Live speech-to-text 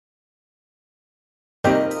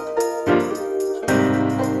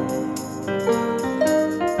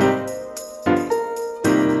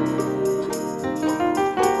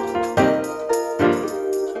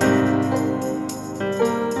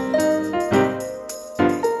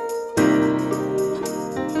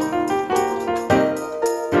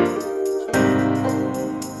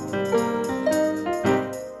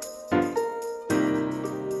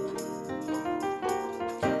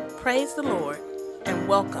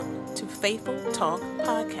to Faithful Talk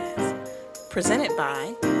Podcast, presented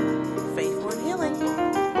by Faithful Healing.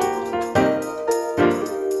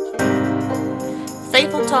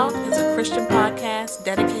 Faithful Talk is a Christian podcast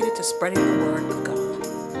dedicated to spreading the Word of God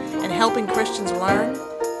and helping Christians learn,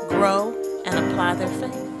 grow, and apply their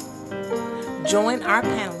faith. Join our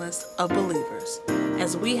panelists of believers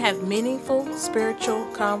as we have meaningful spiritual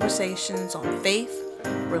conversations on faith,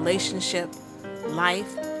 relationship,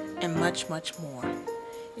 life, and much, much more.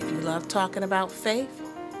 If you love talking about faith,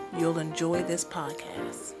 you'll enjoy this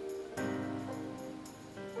podcast.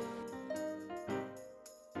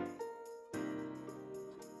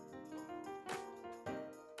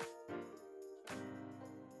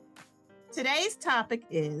 Today's topic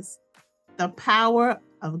is the power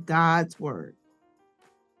of God's Word.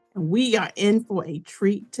 And we are in for a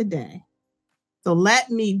treat today. So let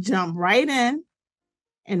me jump right in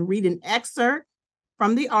and read an excerpt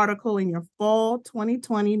from the article in your Fall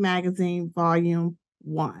 2020 magazine, Volume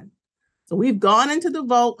 1. So we've gone into the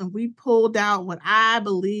vault and we pulled out what I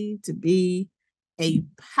believe to be a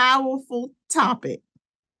powerful topic.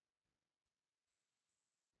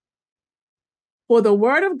 For the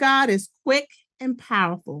Word of God is quick and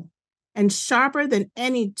powerful and sharper than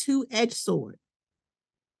any two-edged sword,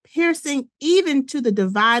 piercing even to the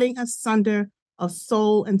dividing asunder of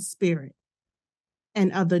soul and spirit,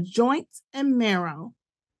 and of the joints and marrow,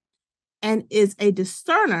 and is a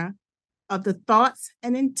discerner of the thoughts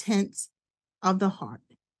and intents of the heart.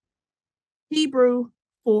 Hebrews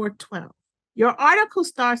 4:12. Your article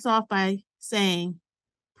starts off by saying,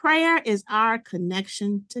 prayer is our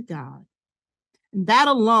connection to God. And that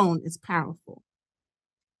alone is powerful.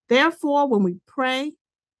 Therefore, when we pray,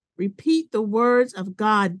 repeat the words of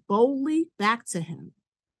God boldly back to Him.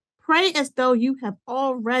 Pray as though you have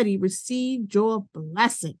already received your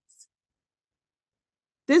blessings.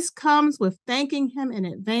 This comes with thanking Him in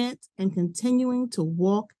advance and continuing to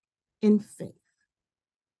walk in faith.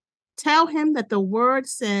 Tell Him that the Word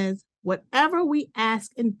says, whatever we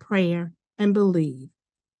ask in prayer and believe,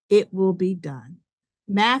 it will be done.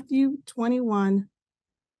 Matthew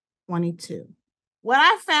 21:22. What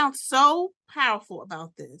I found so powerful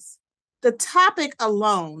about this, the topic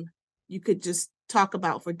alone, you could just talk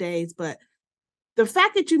about for days, but the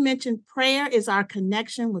fact that you mentioned prayer is our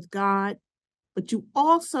connection with God, but you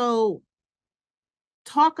also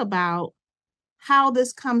talk about how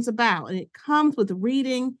this comes about, and it comes with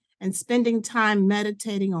reading and spending time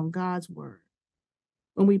meditating on God's Word.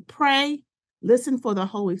 When we pray, listen for the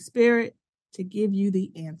Holy Spirit to give you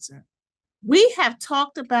the answer. We have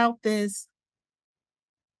talked about this,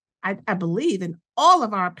 I believe, in all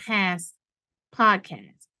of our past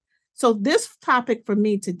podcasts. So this topic for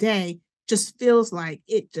me today just feels like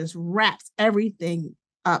it just wraps everything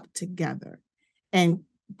up together and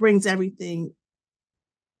brings everything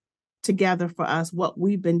together for us, what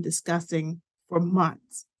we've been discussing for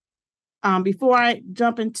months. Before I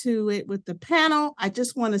jump into it with the panel, I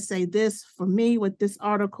just want to say this for me, what this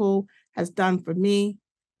article has done for me.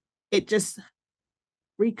 It just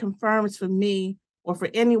reconfirms for me, or for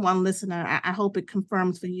anyone listening, I hope it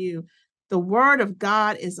confirms for you, the Word of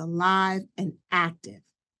God is alive and active.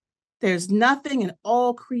 There's nothing in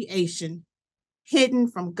all creation hidden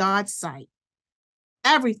from God's sight.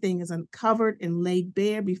 Everything is uncovered and laid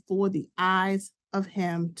bare before the eyes of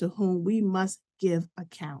Him to whom we must give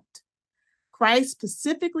account. Christ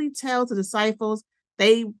specifically tells the disciples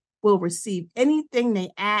they will receive anything they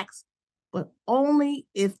ask, but only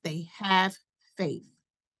if they have faith.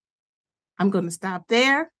 I'm going to stop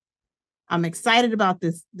there. I'm excited about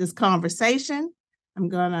this conversation. I'm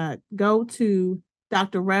going to go to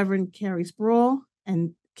Dr. Reverend Carrie Sproul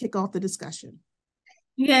and kick off the discussion.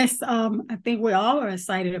 Yes, I think we all are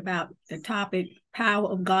excited about the topic, power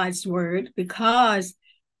of God's Word, because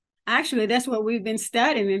actually that's what we've been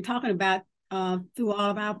studying and talking about through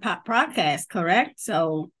all of our podcasts, correct?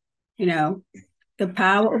 So, the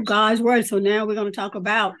power of God's Word. So now we're going to talk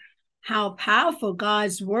about how powerful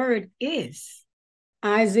God's Word is.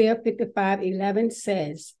 Isaiah 55:11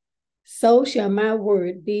 says, so shall my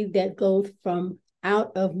word be that goeth from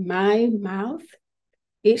out of my mouth.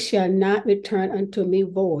 It shall not return unto me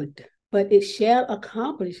void, but it shall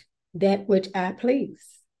accomplish that which I please,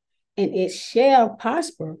 and it shall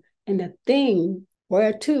prosper in the thing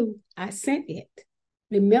whereto I sent it.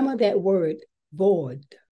 Remember that word,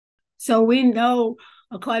 void. So we know,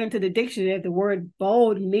 according to the dictionary, the word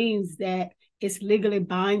void means that it's legally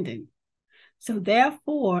binding. So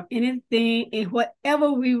therefore, anything and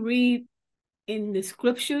whatever we read in the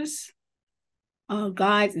scriptures,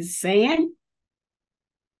 God is saying,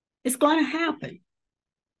 it's going to happen.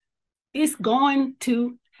 It's going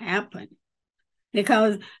to happen.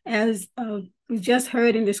 Because as we just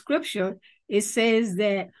heard in the scripture, it says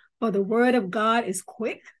that for the word of God is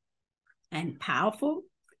quick and powerful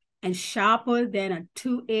and sharper than a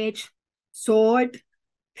two-edged sword,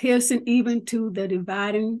 piercing even to the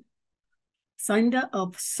dividing sunder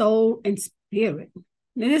of soul and spirit.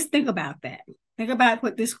 Now just think about that. Think about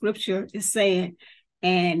what this scripture is saying.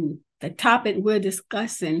 And the topic we're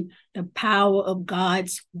discussing, the power of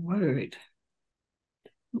God's word.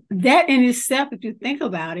 That in itself, if you think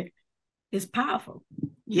about it, is powerful.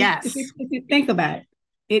 Yes. If you think about it,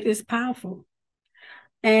 it is powerful.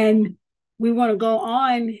 And we want to go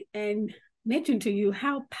on and mention to you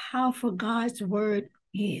how powerful God's word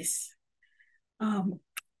is.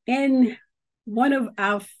 In one of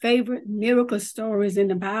our favorite miracle stories in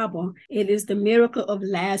the Bible, it is the miracle of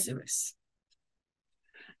Lazarus.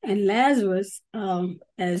 And Lazarus,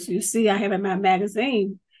 as you see, I have in my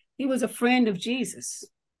magazine, he was a friend of Jesus.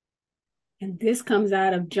 And this comes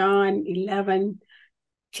out of John 11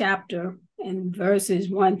 chapter and verses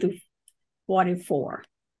 1 through 44.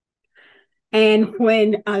 And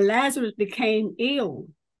when Lazarus became ill,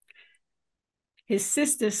 his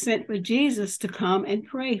sister sent for Jesus to come and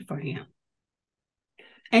pray for him.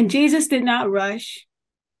 And Jesus did not rush.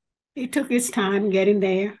 He took his time getting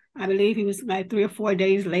there. I believe he was like 3 or 4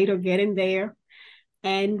 days later getting there.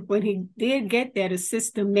 And when he did get there, the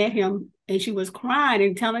sister met him and she was crying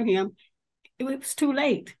and telling him it was too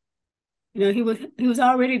late. You know, he was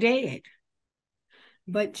already dead.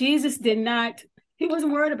 But Jesus did not, he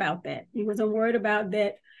wasn't worried about that. He wasn't worried about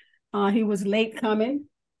that. He was late coming.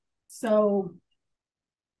 So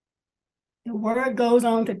the word goes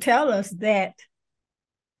on to tell us that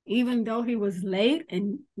even though he was late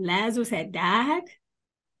and Lazarus had died,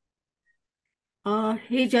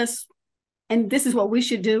 he just, and this is what we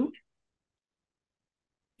should do.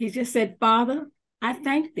 He just said, Father, I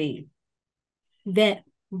thank thee that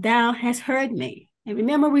thou hast heard me. And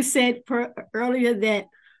remember we said earlier that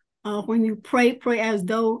when you pray as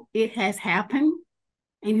though it has happened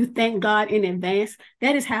and you thank God in advance.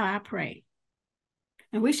 That is how I pray.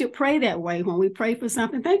 And we should pray that way when we pray for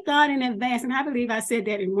something. Thank God in advance. And I believe I said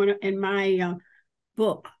that in my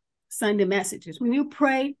book, Sunday Messages. When you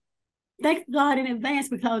pray, thank God in advance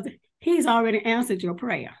because he's already answered your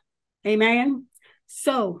prayer. Amen.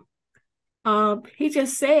 So he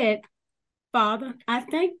just said, Father, I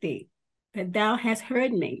thank thee that thou hast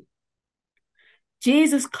heard me.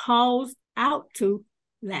 Jesus calls out to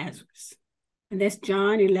Lazarus. And that's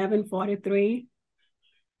John 11:43.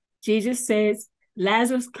 Jesus says,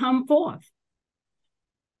 Lazarus, come forth.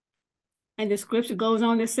 And the scripture goes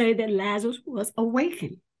on to say that Lazarus was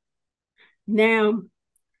awakened. Now,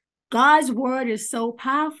 God's word is so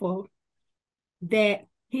powerful that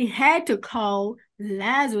he had to call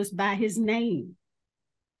Lazarus by his name.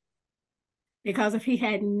 Because if he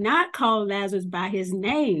had not called Lazarus by his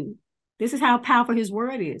name, this is how powerful his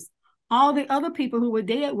word is. All the other people who were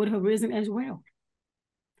dead would have risen as well.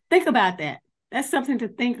 Think about that. That's something to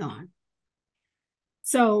think on.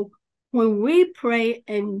 So when we pray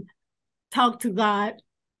and talk to God,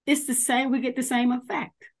 it's the same, we get the same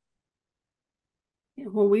effect.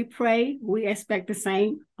 When we pray, we expect the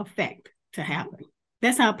same effect to happen.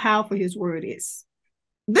 That's how powerful his word is.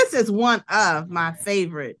 This is one of my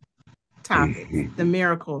favorite topics, the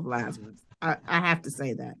miracle of Lazarus. I have to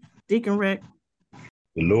say that. Deacon Rick?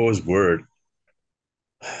 The Lord's word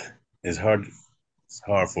is hard. It's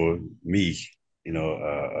hard for me,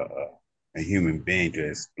 a human being to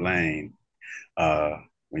explain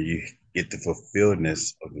when you get the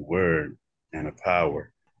fulfilledness of the word and the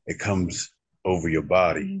power. It comes over your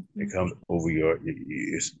body. Mm-hmm. It comes over your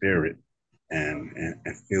spirit and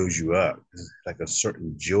fills you up. It's like a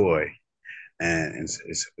certain joy, and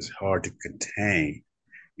it's hard to contain,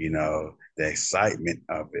 the excitement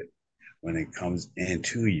of it when it comes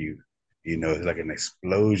into you. It's like an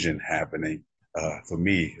explosion happening. For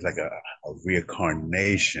me, it's like a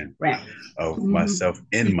reincarnation of myself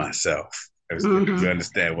in myself. You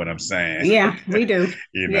understand what I'm saying? Yeah, we do.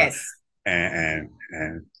 Yes. And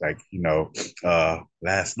like,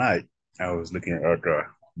 last night I was looking at the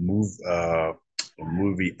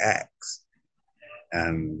movie Acts,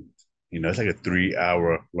 and it's like a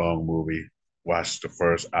 3-hour long movie. Watched the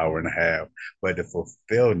first hour and a half, but the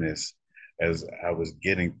fulfillment as I was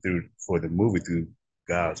getting through for the movie through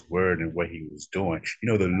God's word and what he was doing.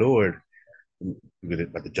 The Lord, we're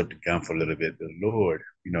about to jump the gun for a little bit. The Lord,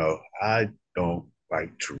 I don't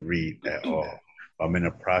like to read at all. I'm in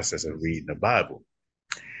the process of reading the Bible.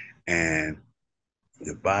 And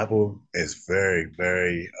the Bible is very,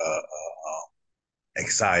 very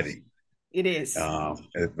exciting. It is.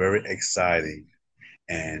 It's very exciting.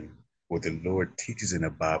 And what the Lord teaches in the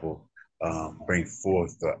Bible bring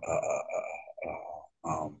forth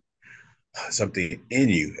something in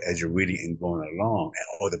you as you're reading and going along, and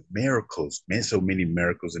all the miracles, man, so many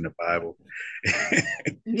miracles in the Bible.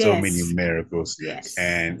 So many Yes. miracles. Yes.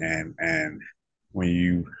 And when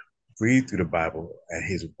you read through the Bible and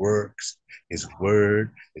his works, his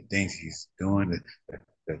word, the things he's doing,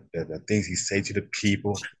 the things he said to the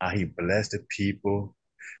people, how he blessed the people,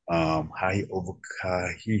 how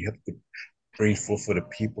he helped to bring forth for the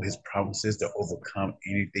people his promises to overcome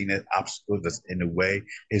anything that obstacle that's in the way.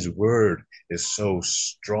 His word is so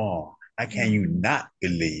strong. How can you not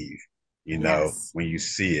believe, Yes. when you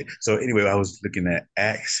see it? So anyway, I was looking at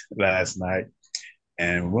Acts last night,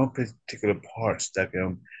 and one particular part stuck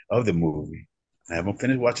in of the movie. I haven't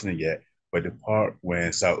finished watching it yet, but the part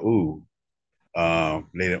when Saul,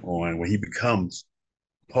 later on, when he becomes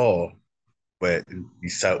Paul, but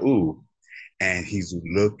he's Saul, and he's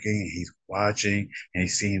looking, he's watching, and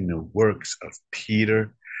he's seeing the works of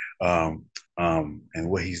Peter, and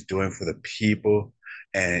what he's doing for the people.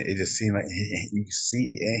 And it just seemed like you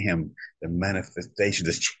see in him the manifestation,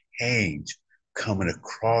 the change coming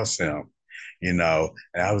across him, And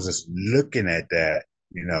I was just looking at that,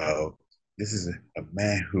 This is a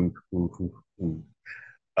man who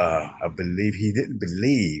I believe he didn't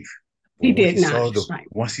believe, but He did not. Right.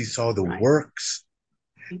 once he saw the Right. works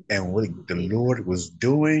and what the Lord was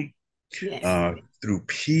doing Yes. through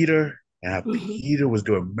Peter, and how Peter was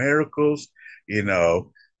doing miracles, you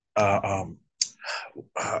know, uh, um,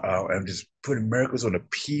 and just putting miracles on the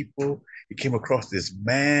people. He came across this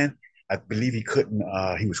man. I believe he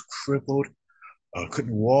was crippled,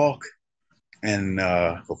 couldn't walk, and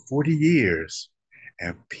for 40 years,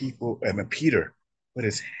 and Peter put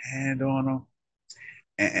his hand on him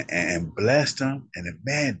and blessed him, and the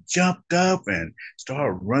man jumped up and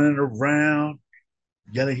started running around,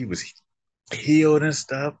 yelling he was healed and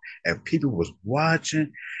stuff, and people was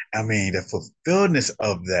watching. I mean, the fulfillment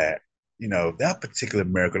of that, that particular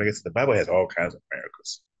miracle. Like I said, the Bible has all kinds of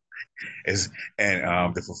miracles.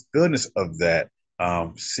 The fulfillment of that,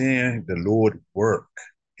 seeing the Lord work,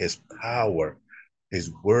 His power,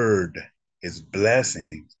 His word, His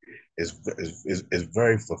blessings, is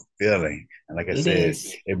very fulfilling. And like I It said,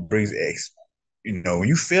 is. it brings, when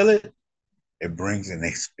you feel it, it brings an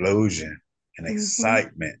explosion, an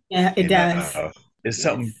excitement. Yeah, it does. It's Yes.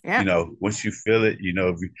 something, Yep. once you feel it,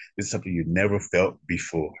 it's something you never felt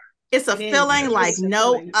before. It's a It is. feeling like It's a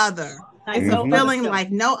no feeling. other. Like It's no a other feeling feeling.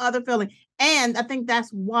 like no other feeling. And I think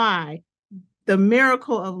that's why the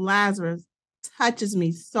miracle of Lazarus touches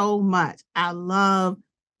me so much. I love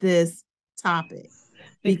this topic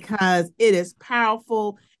because it is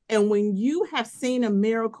powerful. And when you have seen a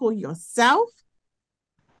miracle yourself,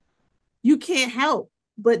 you can't help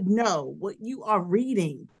but know what you are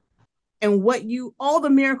reading and all the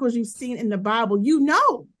miracles you've seen in the Bible,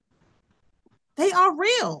 they are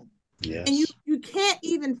real. Yes. And you can't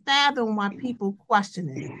even fathom why people question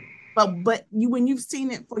it. But when you've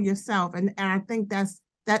seen it for yourself, and I think that's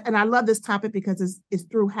that, and I love this topic because it's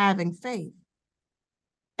through having faith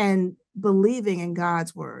and believing in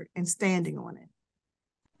God's word and standing on it.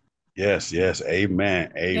 Yes,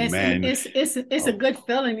 amen, amen. Yes, it's a good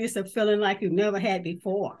feeling. It's a feeling like you've never had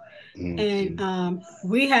before. Mm-hmm. And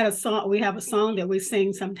we have a song that we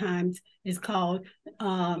sing sometimes. It's called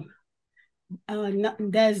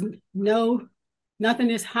 "There's Nothing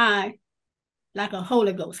is high like a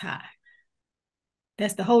Holy Ghost high."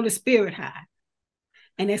 That's the Holy Spirit high.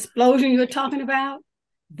 An explosion you're talking about,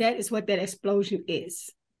 that is what that explosion is.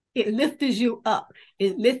 It lifts you up.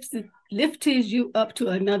 It lifts you up to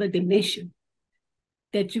another dimension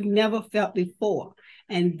that you never felt before.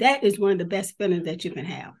 And that is one of the best feelings that you can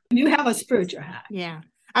have. You have a spiritual high. Yeah.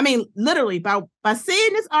 I mean, literally, by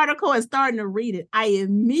seeing this article and starting to read it, I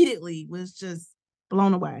immediately was just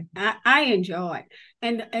blown away. I enjoyed.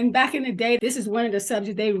 And back in the day, this is one of the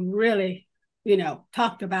subjects they really,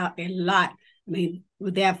 talked about a lot. I mean,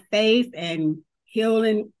 with their faith and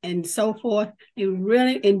healing and so forth, and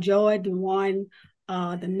really enjoyed the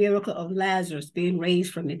miracle of Lazarus being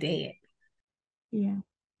raised from the dead. Yeah.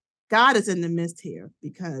 God is in the midst here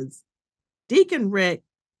because Deacon Rick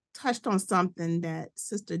touched on something that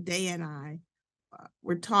Sister Day and I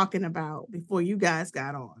were talking about before you guys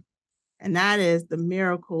got on, and that is the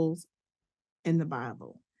miracles in the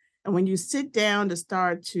Bible. And when you sit down to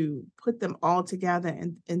start to put them all together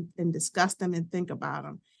and discuss them and think about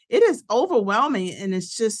them, it is overwhelming, and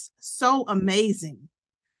it's just so amazing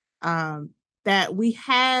that we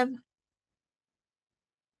have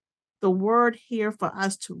the word here for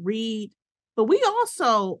us to read. But we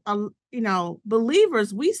also,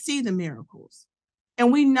 believers, we see the miracles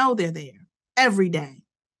And we know they're there every day.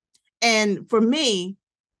 And for me,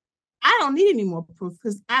 I don't need any more proof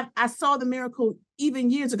because I saw the miracle even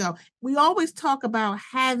years ago. We always talk about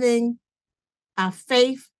having a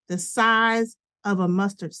faith the size of a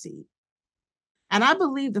mustard seed. And I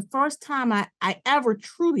believe the first time I ever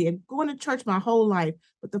truly, I've gone to church my whole life,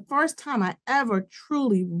 but the first time I ever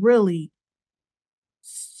truly, really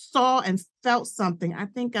saw and felt something, I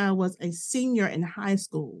think I was a senior in high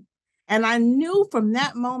school. And I knew from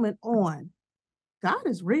that moment on, God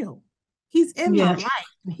is real. He's in my life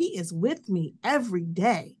and he is with me every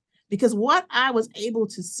day. Because what I was able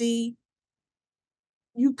to see,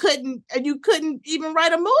 you couldn't even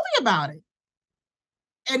write a movie about it.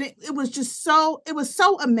 And it was just it was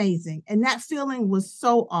so amazing. And that feeling was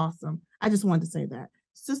so awesome. I just wanted to say that.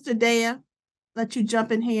 Sister Dea, let you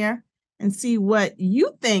jump in here and see what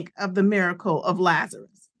you think of the miracle of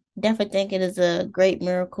Lazarus. Definitely think it is a great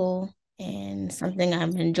miracle and something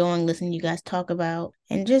I'm enjoying listening to you guys talk about,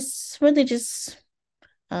 and just really just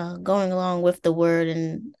going along with the word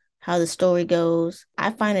and how the story goes.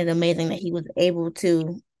 I find it amazing that he was able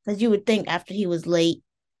to, because you would think after he was late,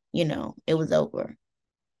 it was over.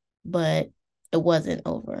 But it wasn't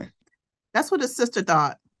over. That's what his sister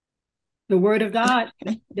thought. The word of God,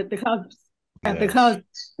 because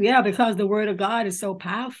the word of God is so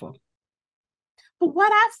powerful. But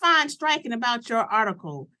what I find striking about your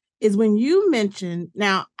article is when you mentioned,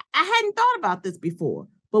 now I hadn't thought about this before,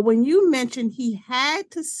 but when you mentioned he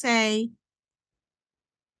had to say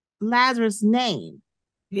Lazarus' name.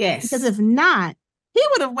 Yes. Because if not, he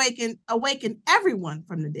would have awakened everyone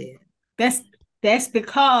from the dead. That's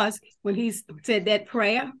because when he said that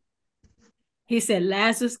prayer, he said,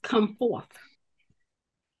 Lazarus, come forth.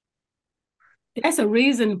 That's a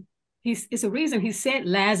reason. It's a reason he said,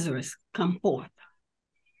 Lazarus, come forth.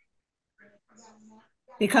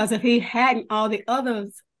 Because if he hadn't, all the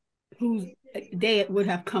others who's dead would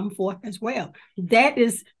have come forth as well. That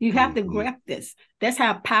is, you have to grasp this. That's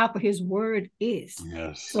how powerful his word is.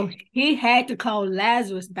 Yes. So he had to call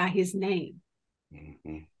Lazarus by his name.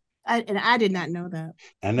 Mm-hmm. I did not know that.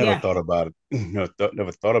 I never thought about it.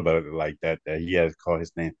 Never thought about it like that. That he has to call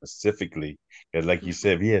his name specifically, because, like you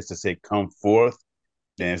said, if he has to say "come forth,"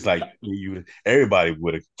 then it's like everybody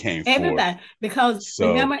would have came forth. Because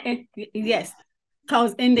remember,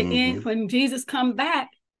 because in the end, when Jesus come back,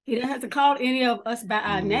 he doesn't have to call any of us by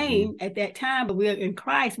our name at that time. But we're in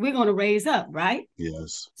Christ. We're going to raise up, right?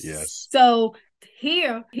 Yes. Yes. So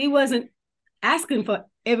here, he wasn't asking for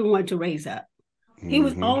everyone to raise up. He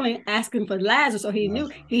was only asking for Lazarus, so he knew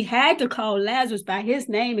he had to call Lazarus by his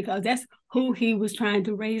name because that's who he was trying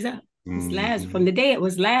to raise up. It's Lazarus from the dead.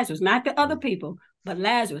 Was Lazarus, not the other people, but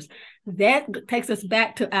Lazarus. That takes us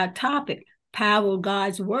back to our topic: power of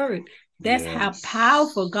God's word. That's how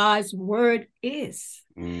powerful God's word is.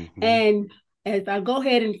 And if I go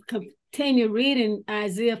ahead and continue reading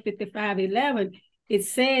Isaiah 55:11, it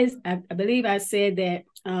says, I believe I said that.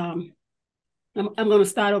 I'm going to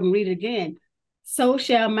start over and read it again. So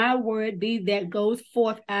shall my word be that goes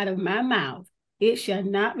forth out of my mouth. It shall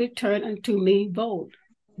not return unto me void.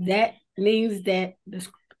 That means that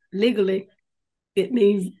legally it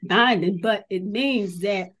means binding, but it means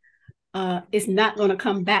that it's not going to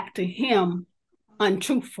come back to him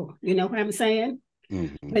untruthful. You know what I'm saying?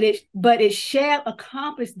 But it shall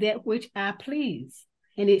accomplish that which I please,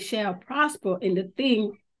 and it shall prosper in the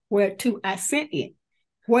thing whereto I sent it.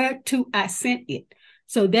 Whereto I sent it.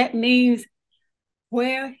 So that means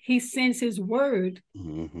where he sends his word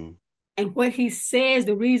and what he says,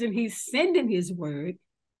 the reason he's sending his word,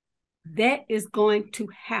 that is going to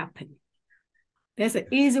happen. That's an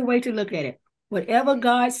easy way to look at it. Whatever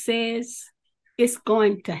God says, it's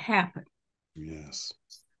going to happen. Yes.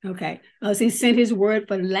 Okay. Because he sent his word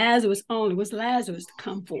for Lazarus only. It was Lazarus to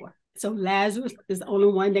come forth. So Lazarus is the only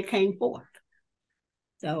one that came forth.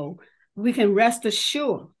 So we can rest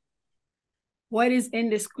assured what is in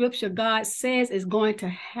the scripture God says is going to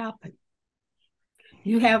happen.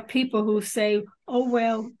 You have people who say, oh,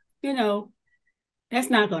 well, that's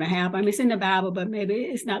not going to happen. I mean, it's in the Bible, but maybe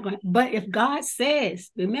it's not going to. But if God says,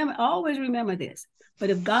 always remember this. But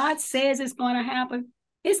if God says it's going to happen,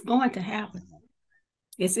 it's going to happen.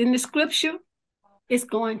 It's in the scripture. It's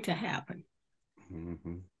going to happen.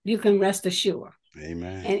 You can rest assured.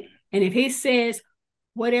 Amen. And if he says,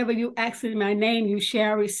 whatever you ask in my name, you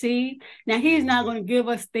shall receive. Now, he's not going to give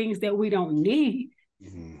us things that we don't need.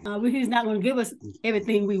 He's not going to give us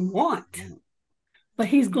everything we want. But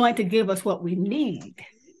he's going to give us what we need.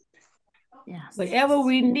 Yes. Whatever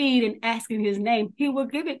we need and ask in his name, he will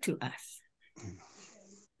give it to us.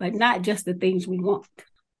 But not just the things we want.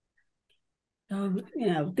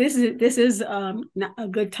 This is not a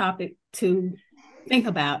good topic to think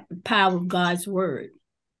about, the power of God's word.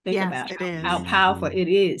 Think about how powerful it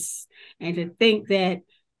is, and to think that,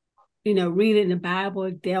 reading the Bible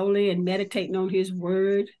daily and meditating on His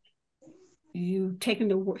word, you taking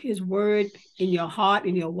His word in your heart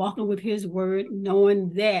and you're walking with His word,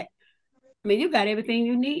 knowing that, you got everything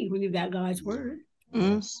you need when you got God's word.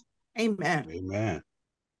 Yes. Amen. Amen.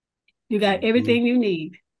 You got everything you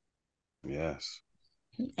need. Yes.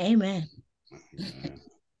 Amen. Amen.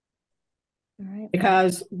 All right.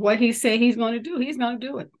 Because what He said He's going to do, He's going to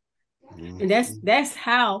do it. And that's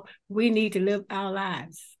how we need to live our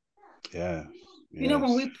lives. Yeah.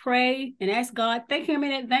 When we pray and ask God, thank Him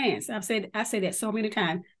in advance. I say that so many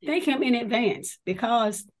times. Thank Him in advance,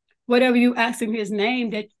 because whatever you ask in His name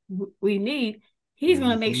that we need, He's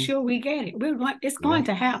going to make sure we get it. It's going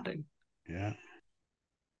to happen. Yeah.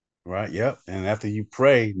 Right. Yep. And after you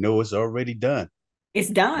pray, know it's already done. It's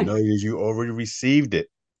done. You already received it.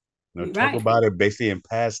 Talk about it basically in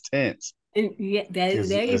past tense. And yeah, there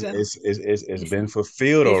you go. It's been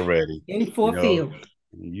fulfilled already. It's fulfilled.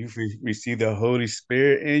 You've received the Holy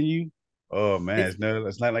Spirit in you. Oh man,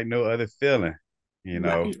 it's not like no other feeling.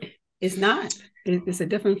 It's not. It's a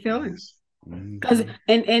different feeling. Because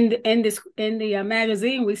in the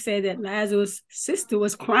magazine we said that Lazarus' sister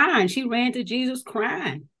was crying. She ran to Jesus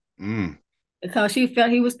crying because she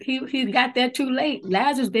felt he got there too late.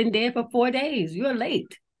 Lazarus been dead for 4 days. You're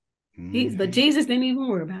late. But Jesus didn't even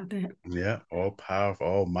worry about that. Yeah, all powerful,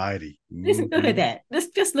 almighty. Listen, look at that.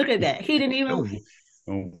 Just look at that. He didn't even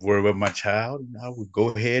don't worry about my child. I will go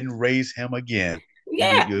ahead and raise him again.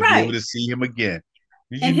 Yeah, you'll right. be able to see him again.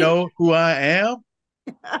 Did you know who I am?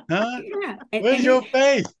 Huh? Yeah. Where's your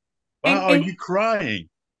faith? Why are you crying?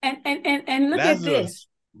 And look Lazarus,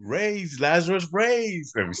 at this. Lazarus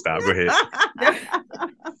raised. Let me stop. Go ahead.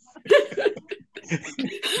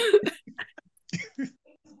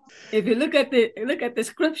 If you look at the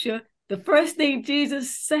scripture, the first thing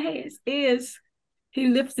Jesus says is He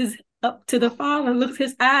lifts his up to the Father, looks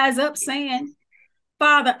his eyes up, saying,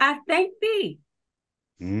 Father, I thank thee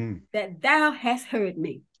that thou hast heard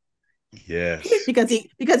me. Yes. because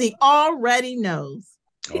he already knows.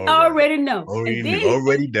 He already knows.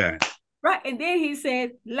 Already done. Right. And then He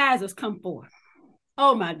said, Lazarus, come forth.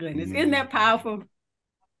 Oh my goodness. Isn't that powerful?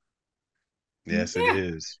 Yes, it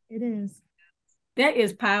is. It is. That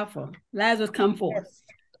is powerful. Lazarus, come forth.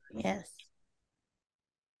 Yes.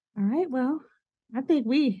 All right. Well, I think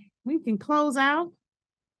we can close out.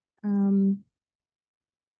 I'm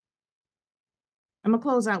gonna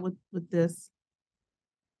close out with this.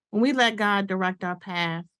 When we let God direct our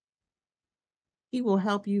path, He will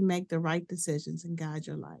help you make the right decisions and guide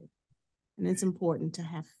your life. And it's important to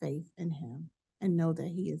have faith in Him and know that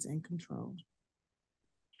He is in control.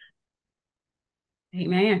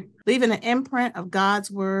 Amen. Leaving an imprint of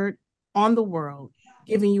God's word on the world,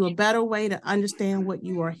 giving you a better way to understand what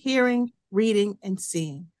you are hearing, reading, and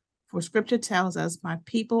seeing. For scripture tells us, my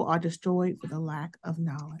people are destroyed for the lack of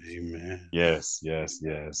knowledge. Amen. Yes.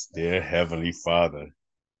 Dear Heavenly Father,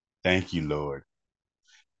 thank you, Lord.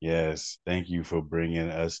 Yes, thank you for bringing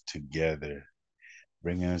us together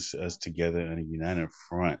in a united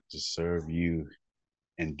front to serve you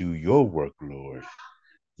and do your work, Lord.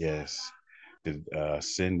 Yes, to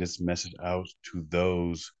send this message out to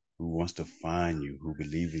those who wants to find you, who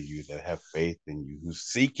believe in you, that have faith in you, who's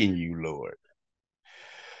seeking you, Lord.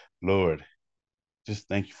 Lord, just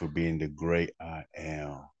thank you for being the great I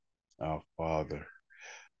am, our Father.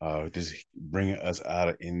 Just bringing us out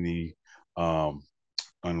of any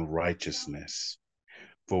unrighteousness,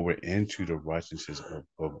 forward into the righteousness of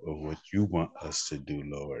what you want us to do,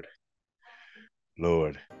 Lord.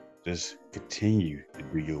 Lord, just continue to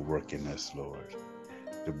do your work in us, Lord,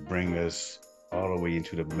 to bring us all the way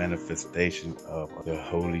into the manifestation of the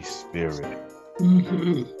Holy Spirit,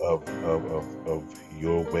 of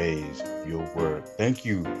your ways, your word. Thank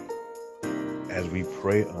you as we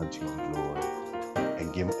pray unto you, Lord,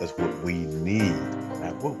 and give us what we need,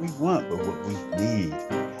 not what we want, but what we need.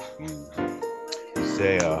 You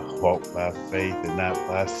say, walk by faith and not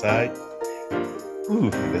by sight. Ooh,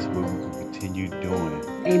 that's what we can continue doing.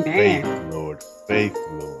 Amen. Faith,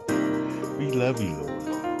 Lord. We love you, Lord.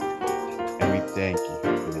 And we thank you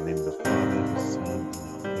in the name of the Father, the Son, and the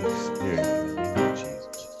Holy Spirit. In the name of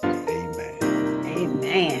Jesus. Amen.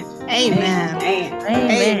 Amen. Amen. Amen.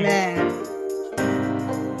 Amen.